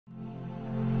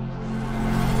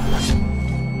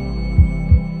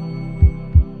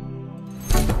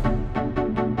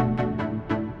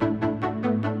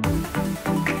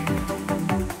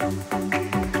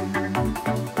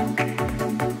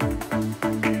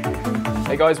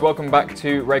Hey guys, welcome back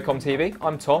to Raycom TV.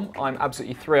 I'm Tom. I'm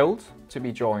absolutely thrilled to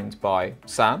be joined by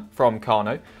Sam from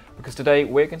Kano, because today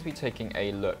we're going to be taking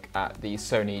a look at the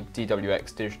Sony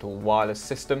DWX Digital Wireless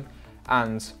system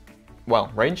and, well,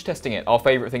 range testing it. Our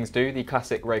favourite things to do, the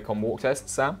classic Raycom walk test.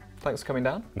 Sam, thanks for coming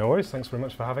down. No worries, thanks very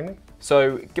much for having me.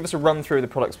 So give us a run through the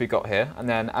products we've got here, and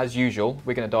then as usual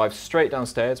we're going to dive straight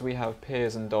downstairs. We have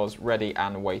Piers and Doz ready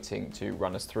and waiting to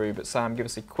run us through, but Sam, give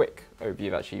us a quick overview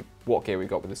of actually what gear we've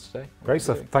got with us today. Great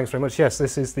stuff, thanks very much. Yes,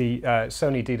 this is the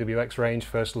Sony DWX range,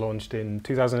 first launched in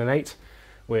 2008.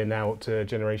 We're now up to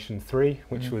generation 3,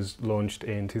 which was launched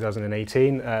in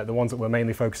 2018. The ones that we're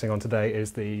mainly focusing on today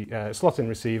is the slot-in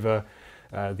receiver,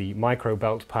 the micro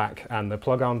belt pack and the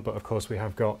plug-on, but of course we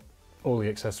have got all the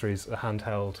accessories, the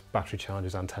handheld, battery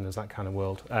chargers, antennas, that kind of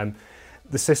world.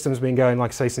 The system's been going,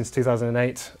 like I say, since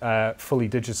 2008. Fully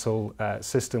digital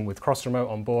system with cross remote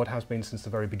on board, has been since the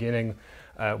very beginning,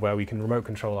 where we can remote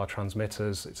control our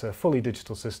transmitters. It's a fully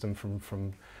digital system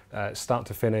from start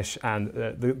to finish, and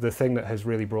the thing that has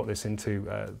really brought this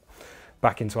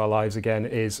back into our lives again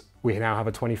is we now have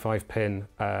a 25-pin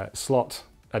slot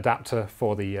adapter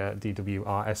for the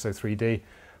DWR-R03D.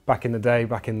 Back in the day,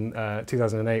 back in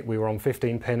 2008, we were on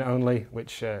 15-pin only,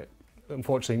 which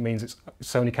unfortunately means it's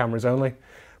Sony cameras only.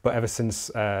 But ever since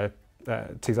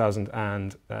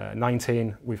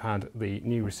 2019, we've had the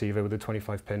new receiver with a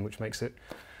 25-pin, which makes it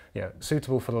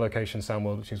suitable for the location sound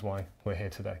world, which is why we're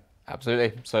here today.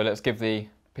 Absolutely. So let's give the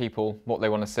people what they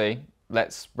want to see.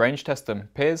 Let's range test them.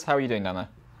 Piers, how are you doing down there?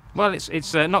 Well,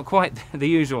 it's not quite the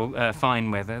usual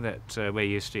fine weather that we're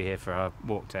used to here for our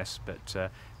walk tests, but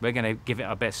we're going to give it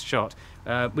our best shot.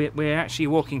 We're actually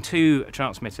walking two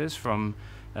transmitters from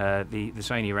the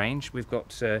Sony range. We've got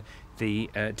the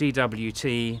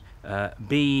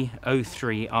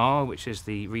DWT-B03R, which is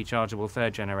the rechargeable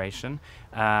third generation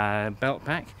belt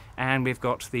pack, and we've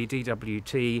got the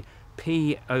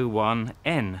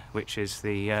DWT-P01N, which is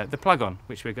the plug-on,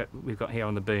 which we've got here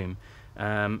on the boom.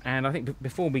 And I think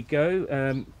before we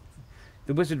go,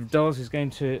 the Wizard of Doz is going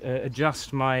to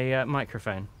adjust my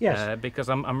microphone. Yes. Because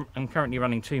I'm currently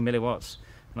running 2 milliwatts,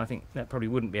 and I think that probably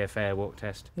wouldn't be a fair walk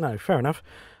test. No, fair enough.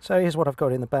 So here's what I've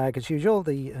got in the bag as usual: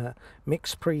 the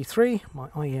Mix Pre 3, my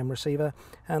IEM receiver,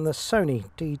 and the Sony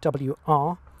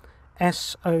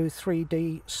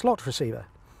DWR-R03D slot receiver,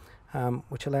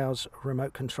 which allows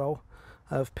remote control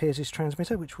of Pyers'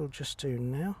 transmitter, which we'll just do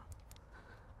now.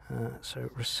 So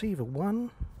receiver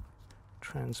 1,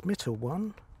 transmitter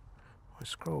 1. I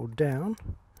scroll down.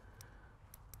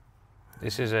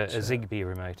 This is a Zigbee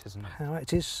remote, isn't it?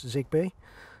 It is Zigbee.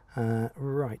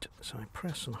 Right, so I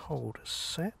press and hold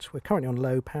set. We're currently on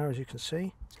low power, as you can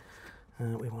see.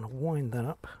 We want to wind that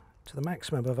up to the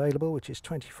maximum available, which is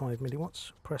 25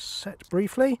 milliwatts. Press set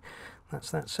briefly. That's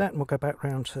that set, and we'll go back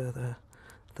round to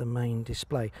the main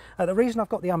display. The reason I've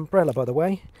got the umbrella, by the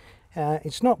way,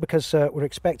 it's not because we're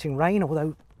expecting rain,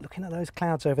 although looking at those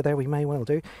clouds over there we may well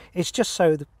do. It's just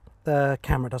so the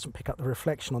camera doesn't pick up the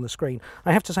reflection on the screen.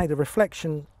 I have to say the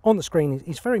reflection on the screen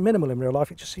is very minimal in real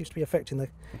life. It just seems to be affecting the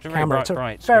camera. It's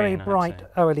a very bright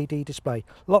OLED display.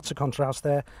 Lots of contrast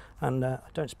there, and I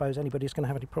don't suppose anybody's going to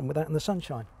have any problem with that in the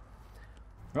sunshine.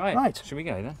 Right. Should we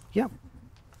go then? Yeah.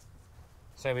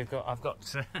 So I've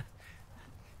got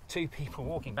two people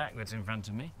walking backwards in front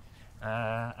of me.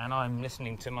 And I'm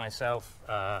listening to myself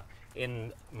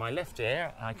in my left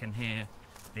ear. I can hear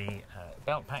the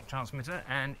belt pack transmitter,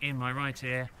 and in my right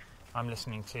ear I'm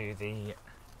listening to the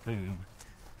boom.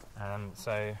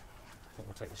 So I think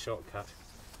we'll take the shortcut.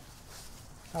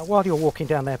 While you're walking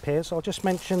down there, Piers, I'll just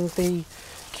mention the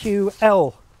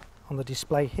QL on the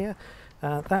display here.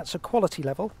 That's a quality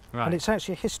level, and it's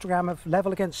actually a histogram of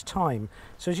level against time.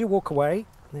 So as you walk away,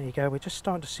 there you go, we're just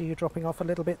starting to see you dropping off a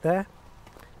little bit there.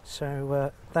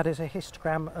 So that is a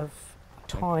histogram of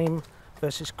time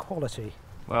versus quality.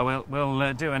 Well,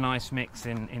 we'll do a nice mix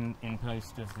in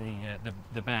post of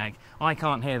the bag. I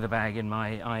can't hear the bag in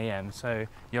my IEM, so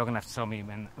you're going to have to tell me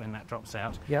when that drops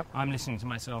out. Yep. I'm listening to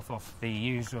myself off the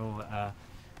usual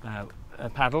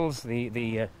paddles,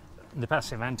 the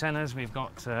passive antennas we've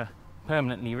got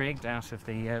permanently rigged out of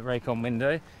the Raycom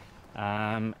window,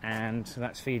 and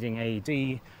that's feeding a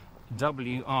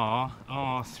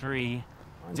DWR-R03D.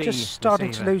 I'm just starting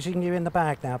to losing you in the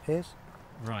bag now, Piers.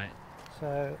 Right.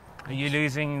 So are you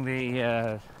losing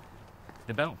the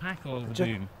belt pack or the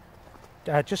boom?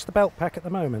 Just the belt pack at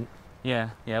the moment. Yeah.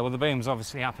 Well, the boom's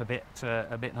obviously up a bit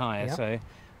higher, so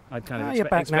I'd kind of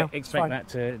expect that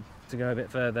to go a bit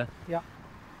further. Yeah.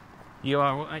 You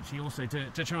are actually also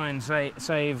to try and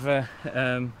save or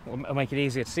make it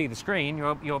easier to see the screen.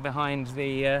 You're behind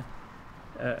the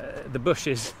the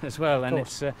bushes as well, and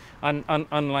it's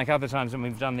unlike other times when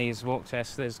we've done these walk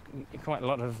tests, there's quite a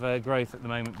lot of growth at the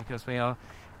moment because we are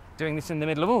doing this in the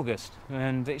middle of August,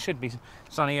 and it should be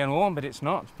sunny and warm, but it's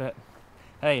not. But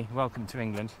hey, welcome to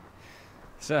England.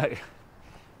 So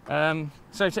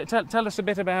tell us a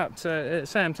bit about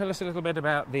Sam. Tell us a little bit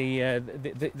about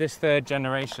this third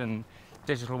generation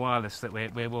digital wireless that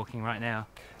we're walking right now.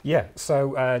 Yeah,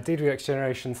 so DWX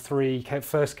Generation 3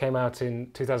 first came out in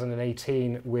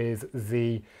 2018 with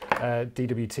the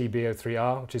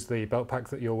DWT-B03R, which is the belt pack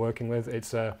that you're working with.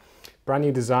 It's a brand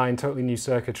new design, totally new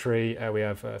circuitry. We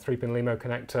have a 3-pin LEMO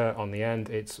connector on the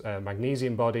end. It's a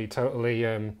magnesium body, totally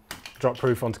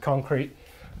drop-proof onto concrete.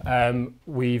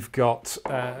 We've got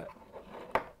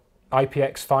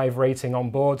IPX5 rating on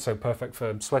board, so perfect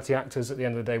for sweaty actors. At the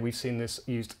end of the day, we've seen this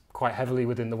used quite heavily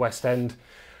within the West End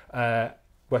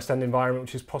environment,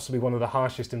 which is possibly one of the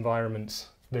harshest environments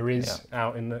there is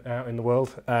out in the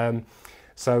world.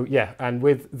 So yeah, and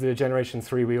with the Generation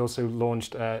 3, we also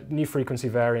launched new frequency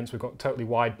variants. We've got totally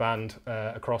wideband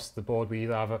across the board. We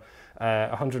either have a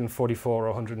 144 or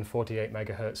 148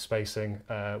 megahertz spacing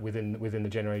within the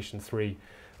Generation 3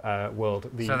 world.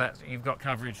 So that you've got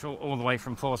coverage all the way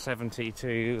from 470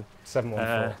 to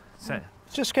 714.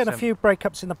 Just getting a few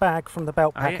breakups in the bag from the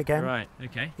belt pack again. Right,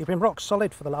 okay. You've been rock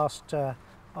solid for the last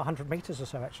 100 metres or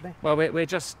so, actually. Well, we're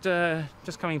just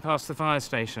coming past the fire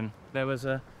station. There was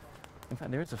in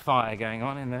fact, there is a fire going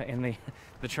on in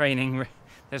the training.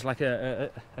 There's like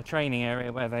a training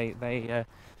area where they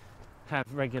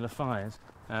have regular fires.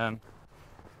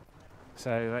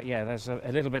 So yeah, there's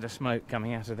a little bit of smoke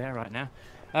coming out of there right now.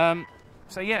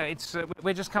 So yeah, it's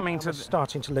we're just coming to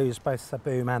starting to lose both the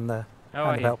boom and the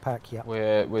belt pack. Yeah,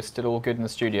 we're still all good in the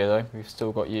studio though. We've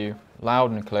still got you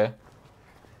loud and clear.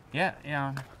 Yeah,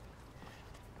 I'm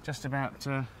just about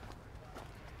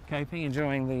coping,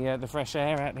 enjoying the fresh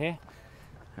air out here.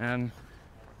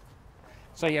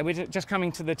 So yeah, we're just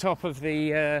coming to the top of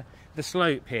the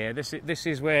slope here. This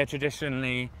is where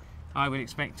traditionally I would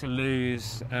expect to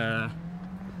lose,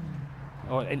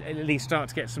 or at least start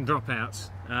to get some dropouts.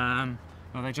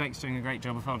 Although Jake's doing a great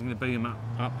job of holding the boom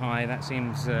up high, that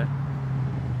seems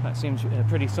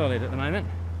pretty solid at the moment.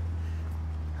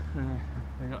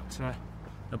 We've got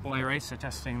a boy racer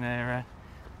testing their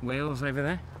wheels over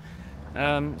there.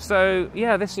 So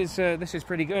yeah, this is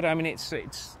pretty good. I mean, it's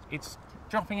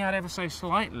dropping out ever so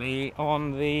slightly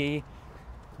on the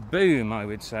boom, I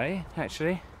would say,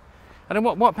 actually. I don't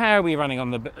know what power are we running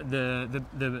on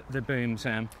the boom,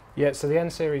 Sam? Yeah, so the N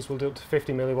series will do up to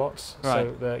 50 milliwatts.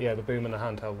 Right. So the boom and the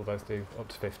handheld will both do up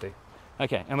to 50.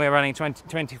 Okay, and we're running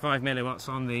 25 milliwatts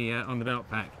on the belt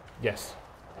pack. Yes.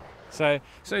 So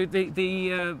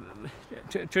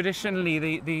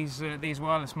traditionally these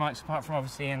wireless mics, apart from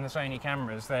obviously in the Sony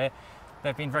cameras,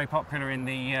 they've been very popular in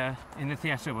the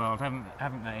theatre world,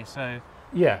 haven't they? So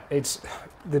yeah, it's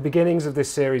the beginnings of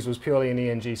this series was purely an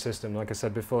ENG system. Like I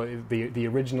said before, the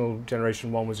original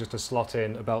Generation 1 was just a slot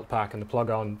in, a belt pack, and the plug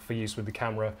on for use with the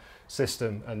camera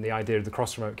system. And the idea of the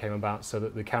cross remote came about so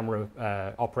that the camera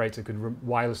operator could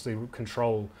wirelessly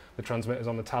control the transmitters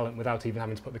on the talent without even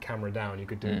having to put the camera down. You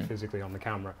could do it physically on the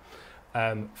camera.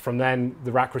 From then,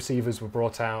 the rack receivers were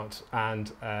brought out,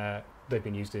 and they've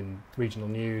been used in regional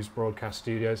news, broadcast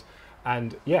studios,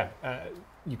 and yeah,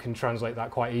 you can translate that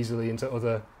quite easily into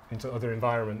other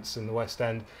environments in the West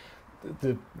End.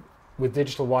 With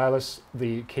digital wireless,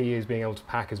 the key is being able to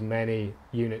pack as many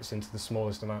units into the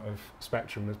smallest amount of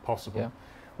spectrum as possible. Yeah.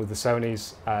 With the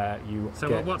Sonys,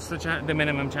 what's the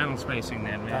minimum channel spacing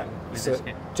then? With so this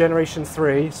kit? Generation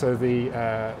 3, so the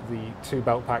two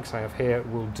belt packs I have here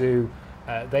will do.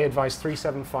 They advise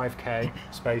 375K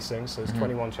spacing, so it's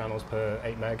 21 channels per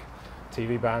 8 meg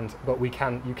TV band. But you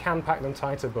can pack them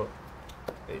tighter, but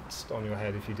it's on your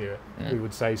head if you do it. We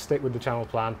would say stick with the channel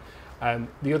plan.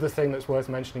 The other thing that's worth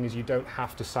mentioning is you don't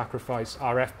have to sacrifice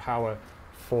RF power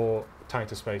for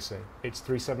tighter spacing. It's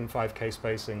 375K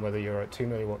spacing whether you're at 2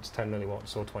 milliwatts, 10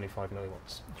 milliwatts or 25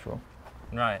 milliwatts. Sure.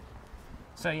 Right.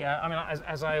 So yeah, I mean,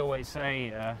 as I always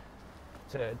say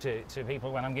to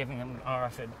people when I'm giving them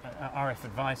RF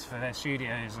advice for their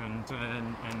studios and the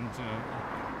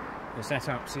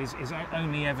setups is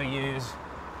only ever use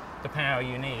the power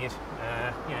you need.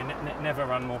 Never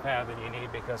run more power than you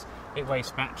need because it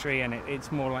wastes battery and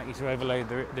it's more likely to overload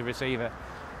the receiver.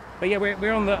 But yeah,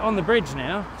 we're on the bridge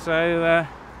now, so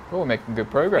we're making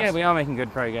good progress. Yeah, we are making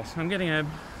good progress.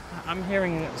 I'm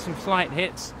hearing some slight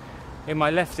hits in my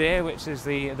left ear, which is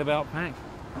the belt pack,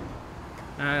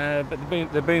 but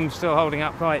the boom's still holding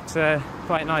up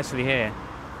quite nicely here.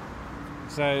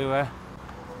 So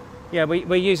yeah,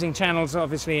 we're using channels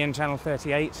obviously in channel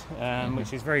 38,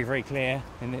 which is very, very clear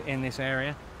in this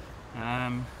area.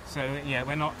 So yeah,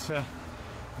 we're not.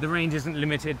 The range isn't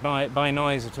limited by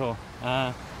noise at all.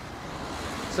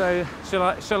 So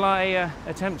shall I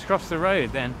attempt to cross the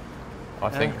road then? I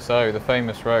think so. The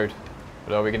famous road.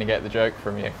 But are we going to get the joke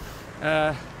from you?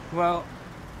 Well,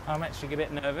 I'm actually a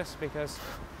bit nervous because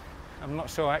I'm not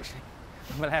sure actually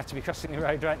I'm going to have to be crossing the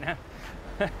road right now.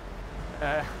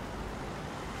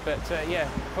 But yeah,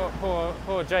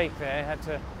 poor Jake there had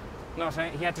to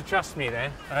he had to trust me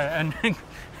there and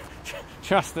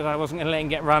trust that I wasn't going to let him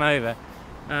get run over.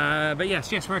 But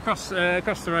yes, we're across the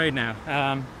road now.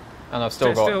 And I've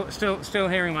still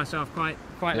hearing myself quite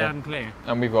loud and clear.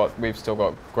 And we've still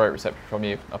got great reception from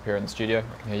you up here in the studio.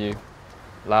 I can hear you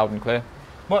loud and clear.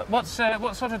 What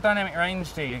sort of dynamic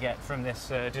range do you get from this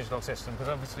digital system? Because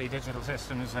obviously digital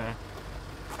systems,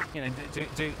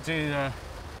 do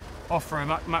offer a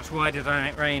much wider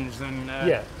dynamic range than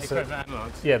equivalent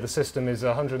analogs. Yeah, the system is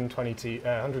 120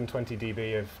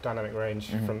 dB of dynamic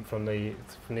range from the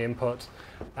input,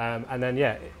 and then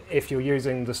if you're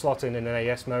using the slot in an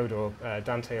AES mode or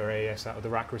Dante or AES out of the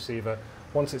rack receiver,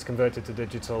 once it's converted to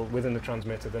digital within the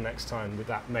transmitter, the next time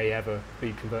that may ever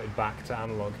be converted back to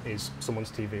analog is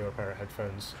someone's TV or a pair of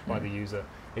headphones by the user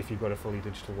if you've got a fully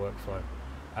digital workflow.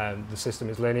 The system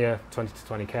is linear, 20 to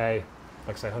 20K.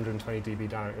 Like I say, 120 dB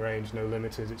dynamic range, no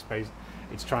limiters.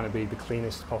 It's trying to be the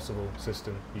cleanest possible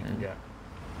system you can get.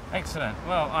 Excellent.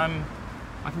 Well,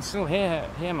 I can still hear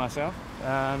myself.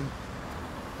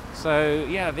 So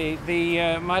yeah,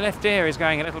 my left ear is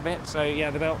going a little bit. So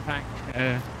yeah, the belt pack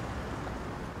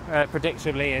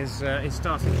predictably is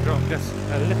starting to drop just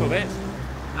a little bit.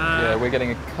 Yeah, we're getting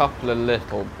a couple of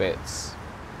little bits.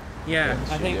 Yeah,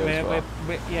 I think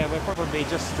we're probably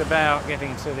just about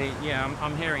getting to the. Yeah,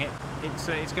 I'm hearing it.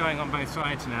 It's going on both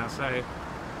sides now. So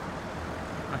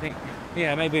I think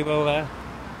maybe we'll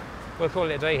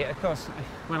call it a day here. Of course,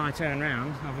 when I turn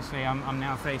round, obviously I'm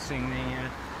now facing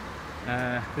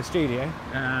the studio,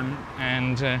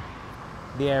 and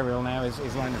the aerial now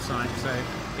is line of sight.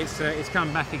 So it's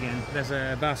come back again. There's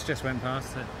a bus just went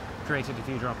past that created a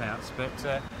few dropouts,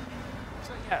 but.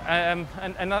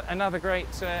 Another great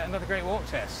walk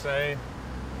test. So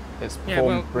it's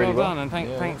performed really well done, and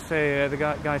thanks to the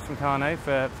guys from Carno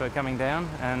for coming down,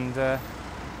 and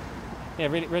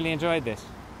really enjoyed this.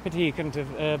 Pity you couldn't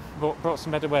have brought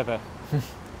some better weather.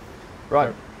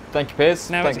 Right, thank you, Piers.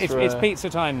 Now it's pizza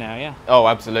time now, yeah. Oh,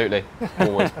 absolutely,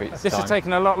 always pizza time. This has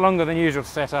taken a lot longer than usual to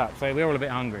set up, so we're all a bit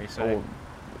hungry. So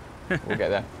we'll get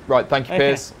there. Right, thank you,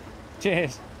 Piers.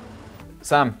 Cheers.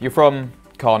 Sam, you're from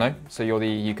Carno, so you're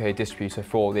the UK distributor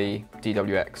for the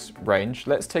DWX range.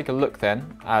 Let's take a look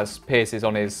then, as Piers is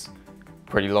on his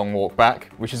pretty long walk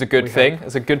back, which is a good thing.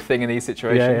 It's a good thing in these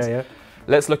situations. Yeah.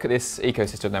 Let's look at this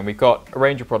ecosystem then. We've got a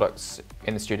range of products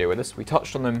in the studio with us. We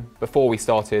touched on them before we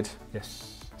started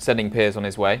sending Piers on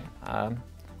his way.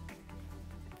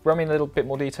 Run me in a little bit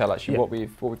more detail actually what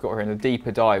we've got here in a deeper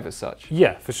dive as such.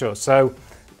 Yeah, for sure. So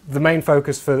the main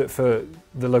focus for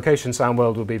the location sound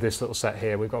world will be this little set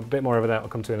here. We've got a bit more of that I'll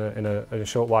come to in a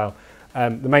short while.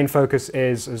 The main focus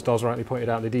is, as Doz rightly pointed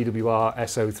out, the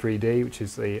DWR-R03D, which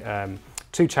is the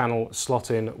 2-channel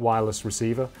slot-in wireless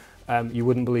receiver. You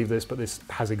wouldn't believe this, but this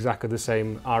has exactly the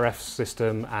same RF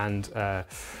system and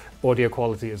audio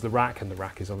quality as the rack, and the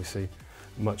rack is obviously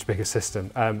a much bigger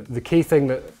system. The key thing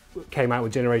that came out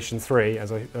with Generation 3,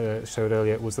 as I showed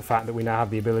earlier, was the fact that we now have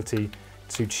the ability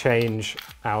to change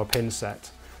our pin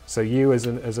set. So you as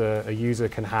a user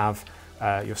can have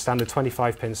your standard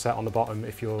 25 pin set on the bottom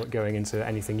if you're going into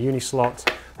anything Unislot.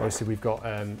 Obviously we've got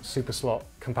SuperSlot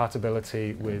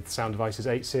compatibility with Sound Devices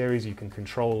 8 series. You can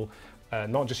control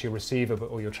not just your receiver but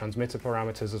all your transmitter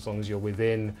parameters as long as you're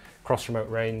within cross-remote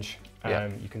range.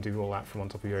 You can do all that from on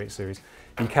top of your 8 series.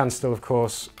 You can still, of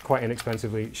course, quite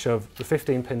inexpensively shove the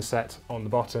 15 pin set on the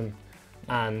bottom,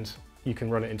 and you can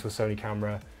run it into a Sony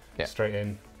camera straight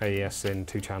in, AES in,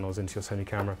 2 channels into your Sony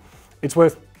camera. It's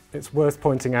worth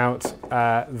pointing out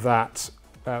that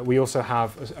we also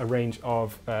have a range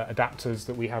of adapters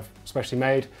that we have specially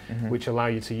made, which allow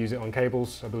you to use it on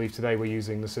cables. I believe today we're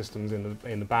using the systems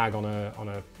in the bag on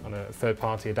a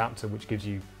third-party adapter, which gives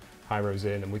you HiRos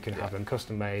in, and we can have them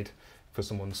custom made for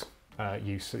someone's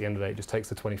use. At the end of the day, it just takes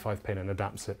the 25 pin and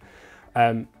adapts it.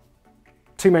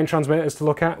 2 main transmitters to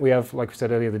look at. We have, like we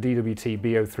said earlier, the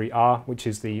DWT-B03R, which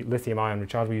is the lithium-ion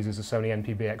rechargeable, uses a Sony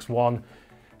NPBX1,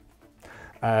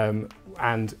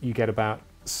 and you get about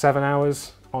 7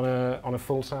 hours on a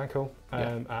full cycle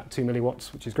at 2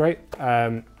 milliwatts, which is great.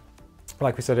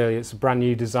 Like we said earlier, it's a brand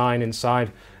new design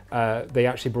inside. They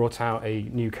actually brought out a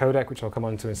new codec, which I'll come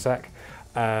on to in a sec.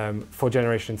 for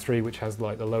generation 3, which has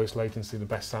like the lowest latency, the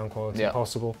best sound quality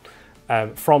possible.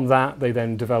 From that, they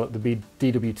then developed the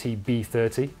DWT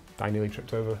B30. I nearly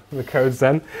tripped over the codes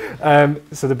then.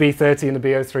 So the B30 and the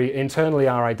B03 internally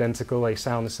are identical. They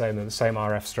sound the same. They're the same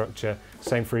RF structure,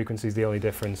 same frequencies. The only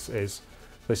difference is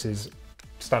this is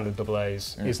standard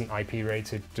AA's, isn't IP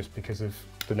rated just because of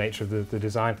the nature of the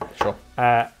design. Sure.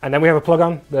 And then we have a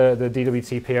plug-on, the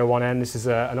DWT P01N. This is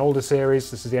an older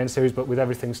series. This is the N series, but with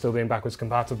everything still being backwards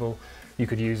compatible, you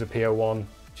could use a P01,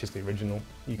 which is the original.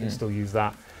 You can still use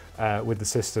that with the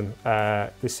system.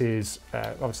 This is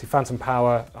obviously phantom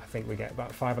power. I think we get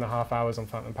about 5.5 hours on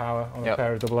phantom power on a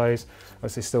pair of AA's.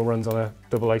 Obviously still runs on a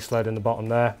AA sled in the bottom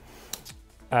there.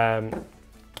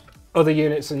 Other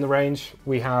units in the range,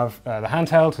 we have the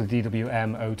handheld, the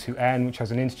DWM-R03D, which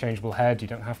has an interchangeable head. You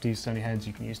don't have to use Sony heads,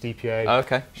 you can use DPA. Oh,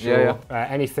 okay, sure.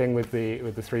 Anything with the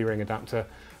 3-ring adapter.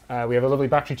 We have a lovely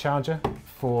battery charger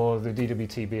for the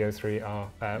DWT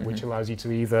B03R, which allows you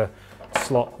to either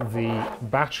slot the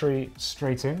battery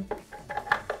straight in,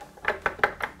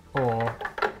 or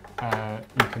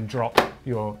you can drop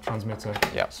your transmitter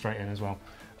straight in as well.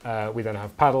 We then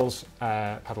have paddles,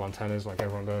 paddle antennas like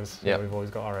everyone does. We've always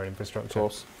got our own infrastructure.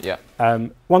 Of course, yeah.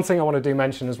 One thing I want to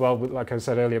mention as well, like I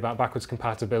said earlier about backwards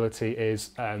compatibility,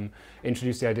 is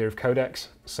introduce the idea of codecs.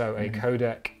 So a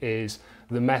codec is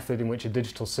the method in which a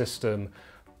digital system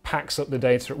packs up the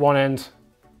data at one end,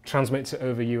 transmits it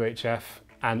over UHF,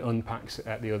 and unpacks it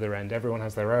at the other end. Everyone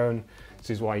has their own. This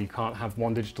is why you can't have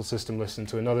one digital system listen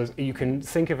to another. You can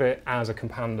think of it as a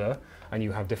compander, and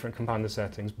you have different compander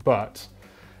settings, but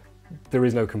there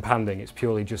is no companding. It's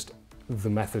purely just the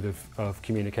method of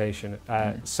communication.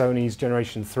 Sony's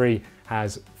Generation 3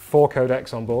 has 4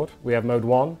 codecs on board. We have Mode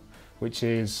 1, which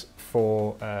is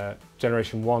for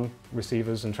Generation 1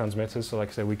 receivers and transmitters. So like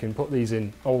I said, we can put these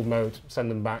in old mode,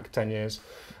 send them back 10 years,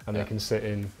 and they can sit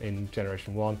in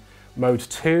Generation 1. Mode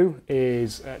 2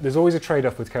 is, there's always a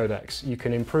trade-off with codecs. You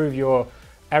can improve your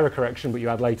error correction, but you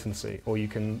add latency, or you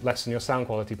can lessen your sound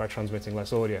quality by transmitting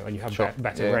less audio, and you have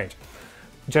better range.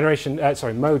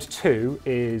 Mode 2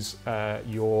 is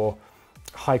your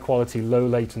high quality, low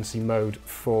latency mode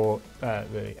for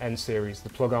the N series, the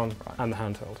plug-on and the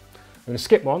handheld. I'm going to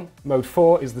skip one. Mode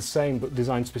 4 is the same, but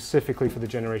designed specifically for the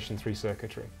Generation 3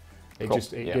 circuitry. It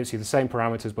gives you the same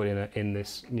parameters, but in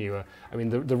this newer. I mean,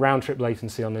 the round trip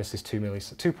latency on this is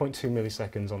 2.2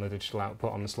 milliseconds on the digital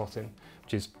output on the slot in,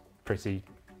 which is pretty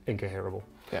incoherable.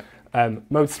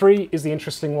 Mode 3 is the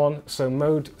interesting one. So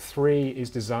Mode 3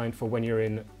 is designed for when you're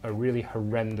in a really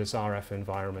horrendous RF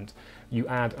environment. You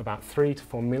add about 3 to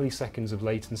 4 milliseconds of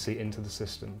latency into the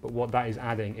system, but what that is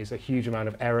adding is a huge amount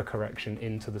of error correction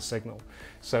into the signal.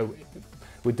 So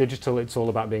with digital, it's all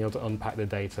about being able to unpack the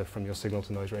data from your signal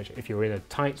to noise ratio. If you're in a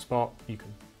tight spot, you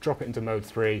can drop it into Mode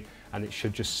 3 and it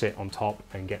should just sit on top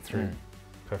and get through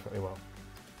perfectly well.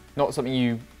 Not something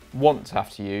you want to have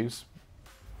to use,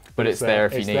 but it's there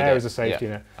if you need it. It's there as a safety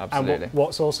net. Absolutely. And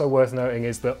what's also worth noting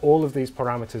is that all of these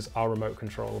parameters are remote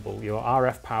controllable. Your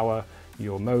RF power,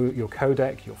 your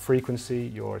codec, your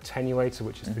frequency, your attenuator,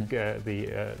 which is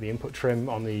the input trim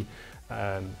on the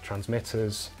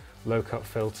transmitters, low cut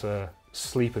filter,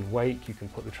 sleep and wake. You can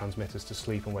put the transmitters to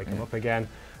sleep and wake them up again.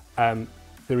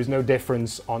 There is no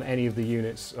difference on any of the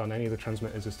units, on any of the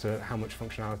transmitters, as to how much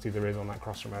functionality there is on that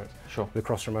cross remote. Sure. The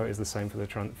cross remote is the same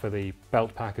for the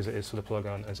belt pack as it is for the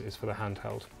plug-on, as it is for the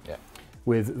handheld. Yeah.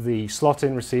 With the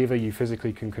slot-in receiver, you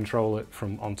physically can control it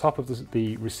from on top of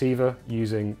the receiver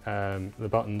using the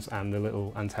buttons and the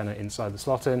little antenna inside the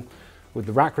slot-in. With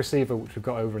the rack receiver, which we've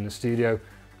got over in the studio,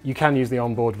 you can use the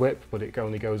onboard whip, but it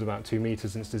only goes about 2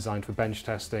 meters and it's designed for bench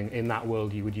testing. In that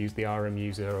world, you would use the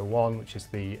RMU01, which is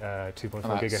the 2.4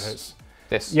 gigahertz.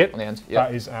 This on the end.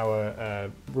 That is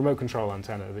our remote control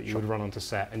antenna that you would run onto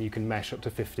set, and you can mesh up to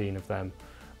 15 of them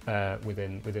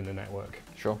within the network.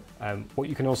 Sure. What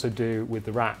you can also do with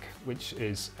the rack, which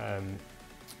is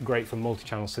great for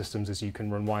multi-channel systems, is you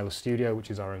can run Wireless Studio, which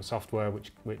is our own software,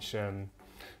 which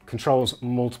controls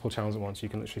multiple channels at once. You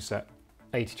can literally set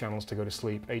 80 channels to go to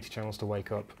sleep, 80 channels to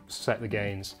wake up, set the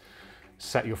gains,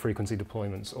 set your frequency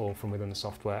deployments all from within the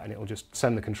software, and it will just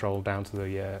send the control down to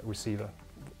the receiver.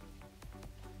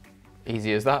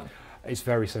 Easy as that? It's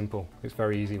very simple. It's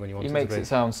very easy when you want it to be. He makes it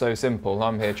sound so simple.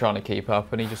 I'm here trying to keep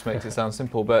up and he just makes it sound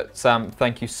simple. But Sam,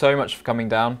 thank you so much for coming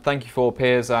down. Thank you for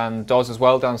Pyers and Doz as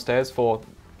well downstairs for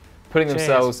putting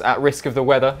themselves at risk of the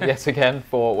weather yet again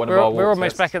for one of our walk We're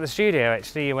almost tests. back at the studio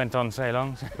actually. You went on so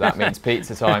long. That means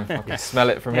pizza time. I can smell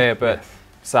it from here. But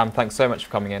Sam, thanks so much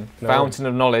for coming in. Fountain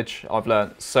of knowledge. I've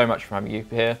learned so much from having you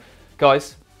here.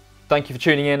 Guys, Thank you for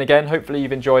tuning in again. Hopefully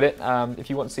you've enjoyed it. If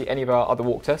you want to see any of our other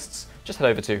walk tests, just head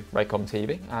over to Raycom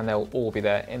TV and they'll all be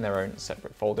there in their own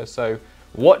separate folders. So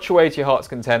watch away to your heart's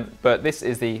content, but this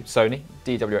is the Sony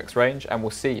DWX range and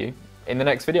we'll see you in the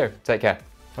next video. Take care.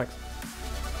 Thanks.